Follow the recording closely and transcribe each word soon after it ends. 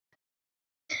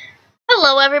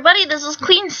Hello everybody, this is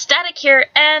QueenStatic here,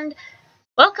 and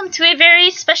welcome to a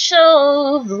very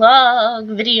special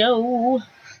vlog video.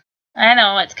 I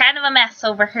know, it's kind of a mess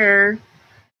over here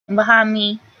behind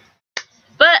me,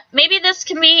 but maybe this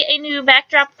can be a new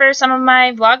backdrop for some of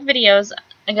my vlog videos.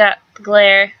 I got the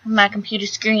glare on my computer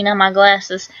screen on my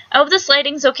glasses. I hope this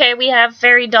lighting's okay. We have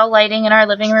very dull lighting in our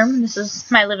living room. This is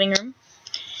my living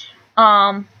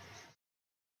room.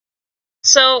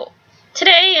 So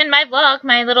today in my vlog,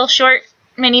 my little short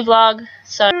mini vlog,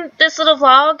 so in this little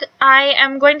vlog I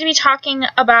am going to be talking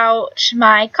about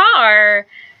my car,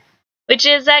 which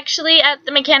is actually at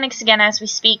the mechanics again as we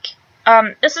speak.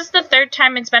 This is the third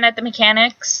time it's been at the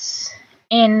mechanics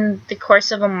in the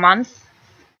course of a month,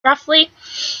 roughly.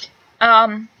 Me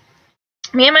and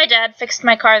my dad fixed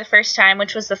my car the first time,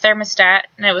 which was the thermostat,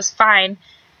 and it was fine.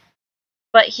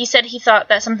 But he said he thought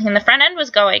that something in the front end was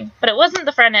going. But it wasn't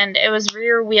the front end, it was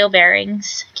rear wheel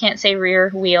bearings. Can't say rear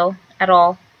wheel at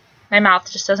all. My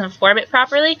mouth just doesn't form it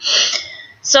properly.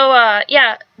 So,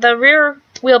 yeah, the rear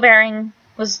wheel bearing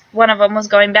was, one of them was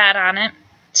going bad on it.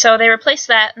 So they replaced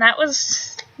that, and that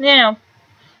was, you know,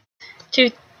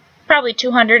 probably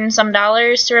 $200 and some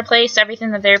to replace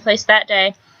everything that they replaced that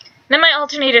day. Then my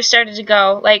alternator started to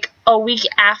go, like, a week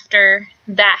after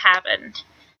that happened.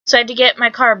 So I had to get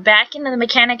my car back into the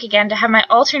mechanic again to have my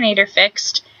alternator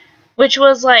fixed, which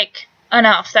was, like,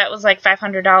 enough. That was, like,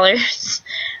 $500.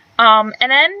 And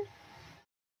then,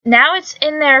 now it's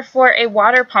in there for a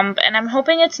water pump, and I'm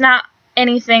hoping it's not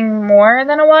anything more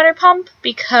than a water pump,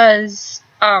 because,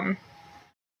 I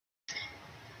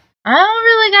don't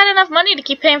really got enough money to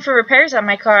keep paying for repairs on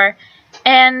my car.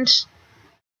 And,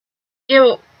 you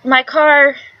know, my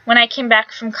car, when I came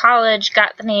back from college,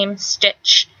 got the name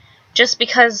Stitch. Just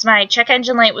because my check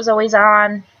engine light was always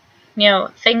on, you know,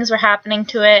 things were happening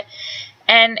to it,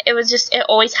 and it was just, it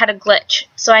always had a glitch.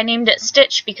 So I named it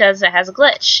Stitch because it has a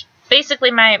glitch.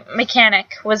 Basically, my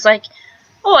mechanic was like,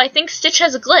 oh, I think Stitch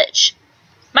has a glitch.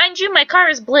 Mind you, my car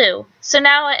is blue, so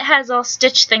now it has all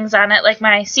Stitch things on it, like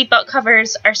my seatbelt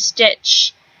covers are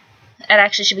Stitch. It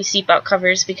actually should be seatbelt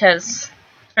covers because,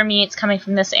 for me, it's coming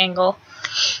from this angle.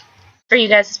 For you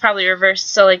guys, it's probably reversed,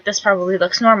 so, like, this probably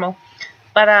looks normal.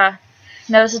 But,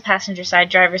 no, this is passenger side,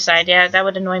 driver side, yeah, that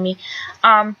would annoy me.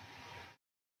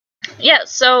 Yeah,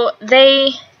 so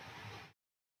they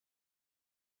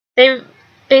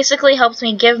basically helped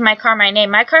me give my car my name.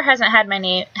 My car hasn't had a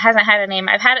name.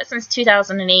 I've had it since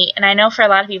 2008, and I know for a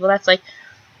lot of people that's like,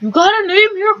 you gotta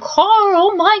name your car,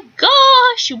 oh my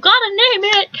gosh, you gotta name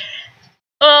it.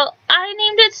 Well, I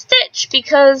named it Stitch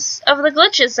because of the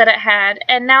glitches that it had,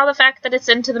 and now the fact that it's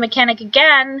into the mechanic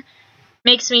again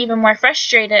makes me even more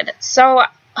frustrated. So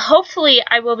hopefully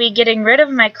I will be getting rid of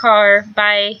my car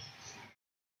by,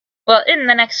 well, in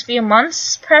the next few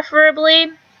months,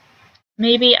 preferably.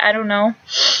 Maybe, I don't know.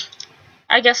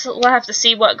 I guess we'll have to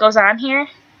see what goes on here.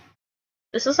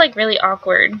 This is, like, really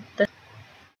awkward.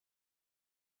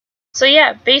 So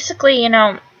yeah, basically, you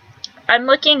know, I'm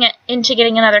looking into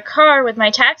getting another car with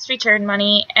my tax return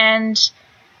money, and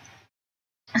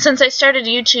since I started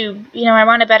YouTube, you know, I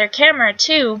want a better camera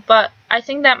too, but I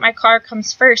think that my car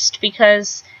comes first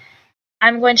because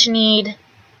I'm going to need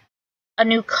a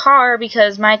new car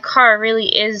because my car really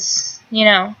is, you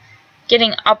know,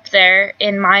 getting up there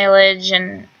in mileage,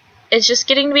 and it's just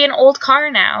getting to be an old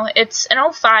car now. It's an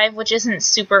 05, which isn't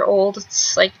super old.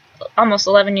 It's like almost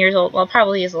 11 years old. Well, it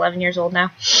probably is 11 years old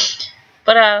now.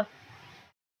 But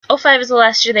 05 is the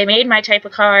last year they made my type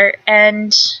of car,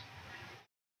 and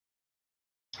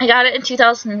I got it in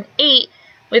 2008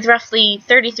 with roughly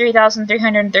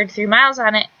 33,333 miles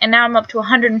on it, and now I'm up to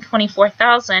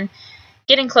 124,000,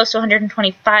 getting close to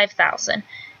 125,000.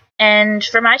 And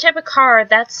for my type of car,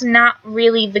 that's not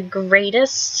really the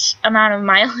greatest amount of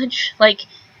mileage. Like,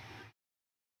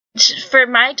 for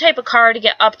my type of car to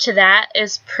get up to that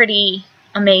is pretty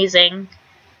amazing.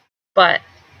 But,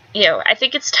 you know, I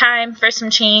think it's time for some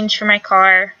change for my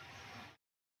car.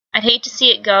 I'd hate to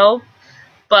see it go,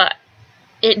 but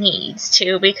it needs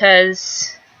to,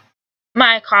 because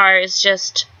my car is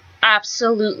just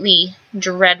absolutely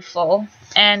dreadful,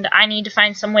 and I need to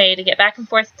find some way to get back and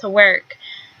forth to work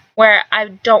where I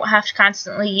don't have to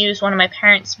constantly use one of my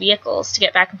parents' vehicles to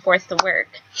get back and forth to work.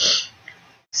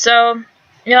 So,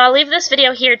 you know, I'll leave this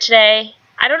video here today.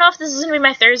 I don't know if this is going to be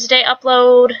my Thursday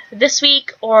upload this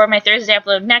week or my Thursday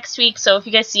upload next week, so if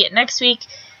you guys see it next week,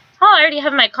 I'll already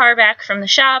have my car back from the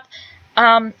shop.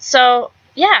 So,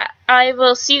 yeah, I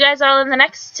will see you guys all in the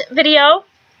next video.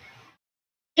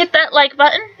 Hit that like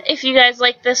button if you guys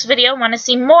like this video, want to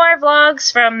see more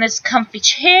vlogs from this comfy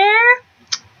chair.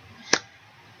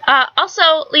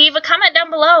 Also, leave a comment down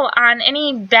below on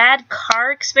any bad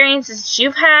car experiences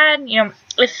you've had. You know,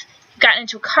 if you've gotten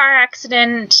into a car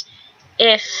accident,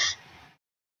 if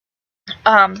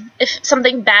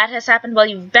something bad has happened while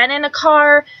you've been in a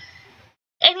car,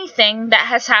 anything that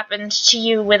has happened to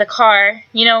you with a car,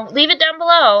 you know, leave it down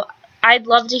below. I'd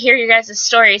love to hear your guys'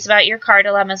 stories about your car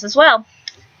dilemmas as well.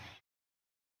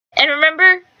 And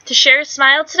remember to share a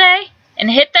smile today and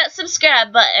hit that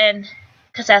subscribe button,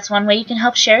 because that's one way you can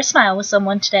help share a smile with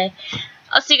someone today.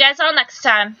 I'll see you guys all next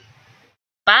time.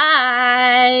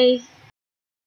 Bye!